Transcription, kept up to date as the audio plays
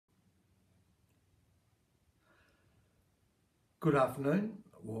Good afternoon,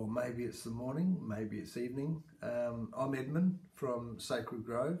 or maybe it's the morning, maybe it's evening. I'm Edmund from Sacred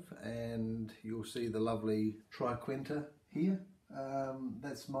Grove, and you'll see the lovely Triquenta here.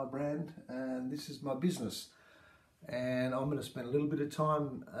 That's my brand, and this is my business. And I'm going to spend a little bit of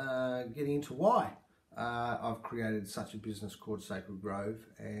time getting into why I've created such a business called Sacred Grove.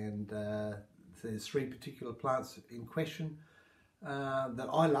 And there's three particular plants in question that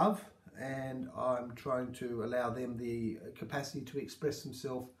I love, and I'm trying to allow them the capacity to express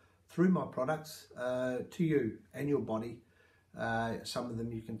themselves through my products to you and your body. Some of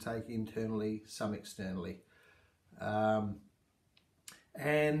them you can take internally, some externally.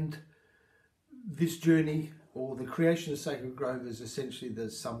 And this journey, or the creation of Sacred Grove, is essentially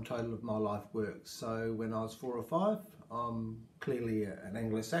the sum total of my life work. So when I was 4 or 5, I'm clearly an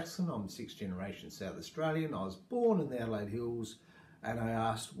Anglo-Saxon. I'm 6th generation South Australian. I was born in the Adelaide Hills, and I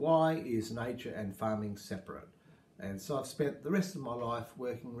asked, why is nature and farming separate? And so I've spent the rest of my life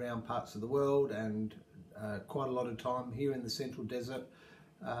working around parts of the world, and quite a lot of time here in the Central Desert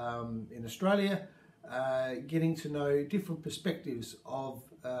in Australia, getting to know different perspectives of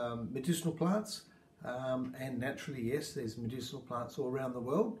medicinal plants. And naturally, yes, there's medicinal plants all around the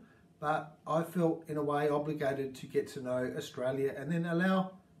world, but I felt in a way obligated to get to know Australia and then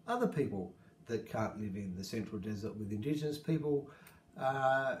allow other people that can't live in the Central Desert with Indigenous people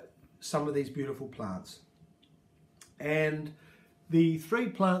some of these beautiful plants. And the three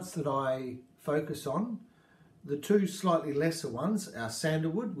plants that I focus on, the two slightly lesser ones are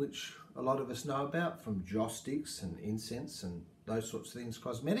sandalwood, which a lot of us know about from joss sticks and incense and those sorts of things,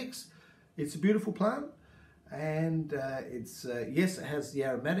 cosmetics. It's a beautiful plant, and yes, it has the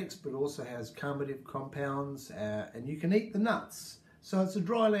aromatics, but also has carminative compounds, and you can eat the nuts. So it's a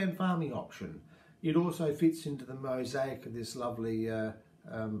dry land farming option. It also fits into the mosaic of this lovely,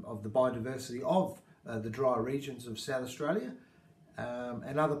 of the biodiversity of the dry regions of South Australia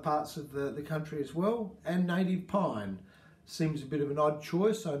and other parts of the country as well. And native pine seems a bit of an odd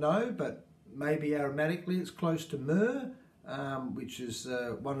choice, I know, but maybe aromatically it's close to myrrh, which is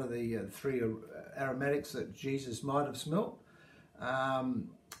one of the three aromatics that Jesus might have smelt.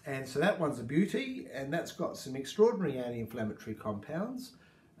 And so that one's a beauty, and that's got some extraordinary anti-inflammatory compounds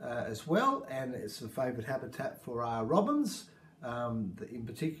as well, and it's a favourite habitat for our robins, in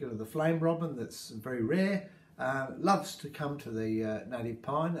particular the flame robin, that's very rare, loves to come to the native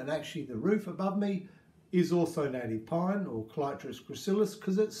pine. And actually the roof above me is also native pine, or Clytris gracilis,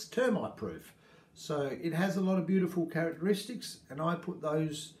 because it's termite proof. So it has a lot of beautiful characteristics, and I put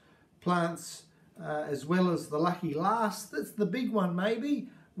those plants as well as the lucky last, that's the big one maybe,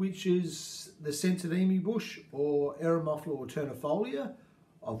 which is the Centodeme bush, or Eremophila alternifolia,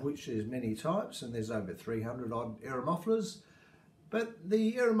 of which there's many types, and there's over 300 odd Eremophilas. But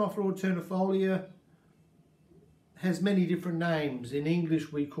the Eremophila alternifolia has many different names. In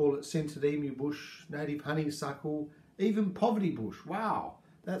English we call it Centodeme bush, native honeysuckle, even poverty bush. Wow,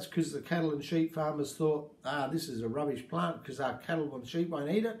 that's because the cattle and sheep farmers thought, this is a rubbish plant because our cattle and sheep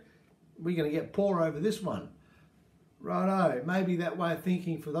won't eat it. We're going to get poor over this one. Righto, maybe that way of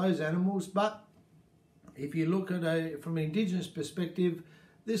thinking for those animals, but if you look at it from an Indigenous perspective,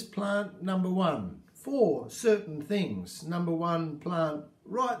 this plant, number one, for certain things. Number one plant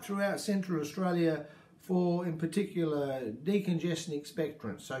right throughout Central Australia for, in particular, decongestant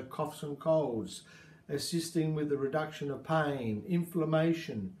expectorants, so coughs and colds, assisting with the reduction of pain,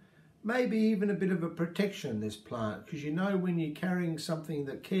 inflammation, maybe even a bit of a protection, this plant, because you know when you're carrying something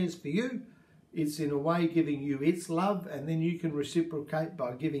that cares for you, it's in a way giving you its love, and then you can reciprocate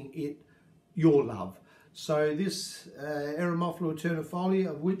by giving it your love. So this Eremophila alternifolia,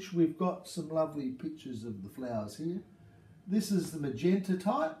 of which we've got some lovely pictures of the flowers here. This is the magenta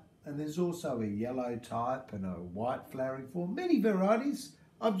type, and there's also a yellow type and a white flowering form. Many varieties.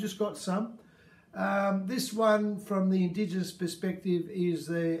 I've just got some. This one, from the Indigenous perspective, is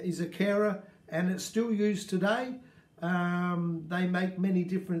a carer, and it's still used today. They make many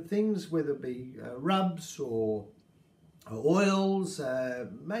different things, whether it be rubs or oils,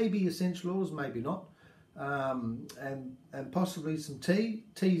 maybe essential oils, maybe not. And possibly some tea.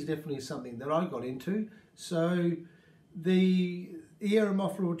 Tea is definitely something that I got into. So the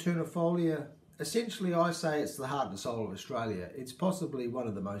Eremophila alternifolia, essentially I say it's the heart and soul of Australia. It's possibly one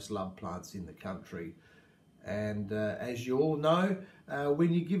of the most loved plants in the country. And as you all know,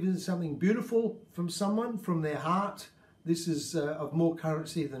 when you're given something beautiful from someone, from their heart, this is of more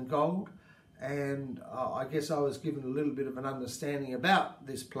currency than gold. And I guess I was given a little bit of an understanding about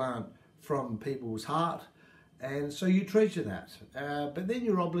this plant from people's heart, and so you treasure that, but then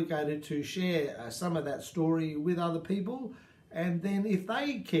you're obligated to share some of that story with other people, and then if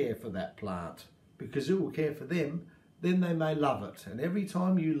they care for that plant, because it will care for them, then they may love it. And every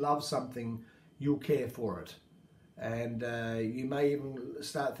time you love something, you'll care for it. And you may even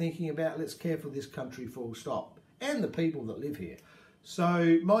start thinking about, let's care for this country full stop, and the people that live here.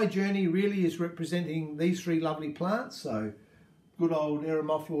 So my journey really is representing these three lovely plants. So good old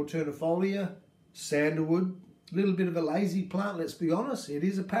Eremophila ternifolia, sandalwood, a little bit of a lazy plant, let's be honest. It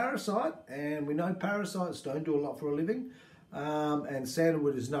is a parasite, and we know parasites don't do a lot for a living. And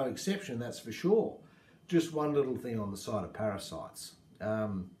sandalwood is no exception, that's for sure. Just one little thing on the side of parasites.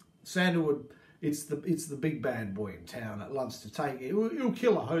 Sandalwood, it's the big bad boy in town. It loves to take it. It'll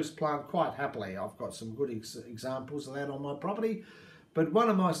kill a host plant quite happily. I've got some good examples of that on my property. But one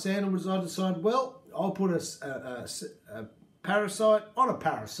of my sandalwoods, I decided, well, I'll put a parasite on a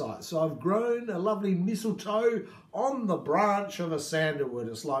parasite. So I've grown a lovely mistletoe on the branch of a sandalwood.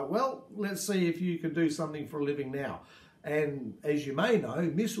 It's like, well, let's see if you can do something for a living now. And as you may know,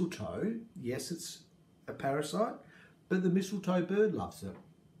 mistletoe, yes, it's a parasite, but the mistletoe bird loves it.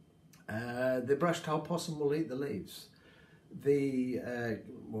 The brush-tailed possum will eat the leaves.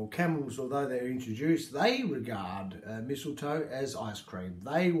 Well, camels, although they're introduced, they regard mistletoe as ice cream.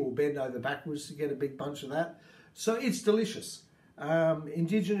 They will bend over backwards to get a big bunch of that. So it's delicious.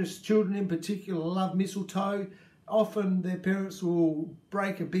 Indigenous children in particular love mistletoe. Often their parents will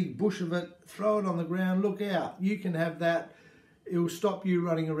break a big bush of it, throw it on the ground, look out, you can have that. It will stop you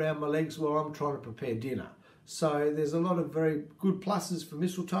running around my legs while I'm trying to prepare dinner. So there's a lot of very good pluses for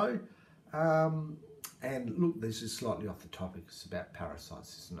mistletoe. And look, this is slightly off the topic, it's about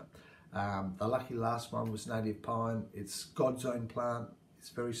parasites, isn't it? The lucky last one was native pine. It's God's own plant, it's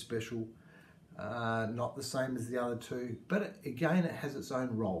very special. Not the same as the other two, but again, it has its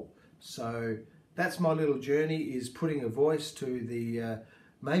own role. So that's my little journey, is putting a voice to the,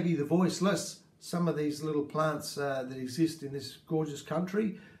 maybe the voiceless, some of these little plants that exist in this gorgeous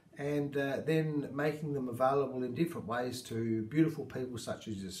country, and then making them available in different ways to beautiful people such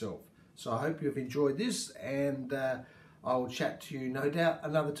as yourself. So I hope you've enjoyed this, and I'll chat to you no doubt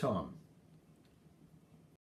another time.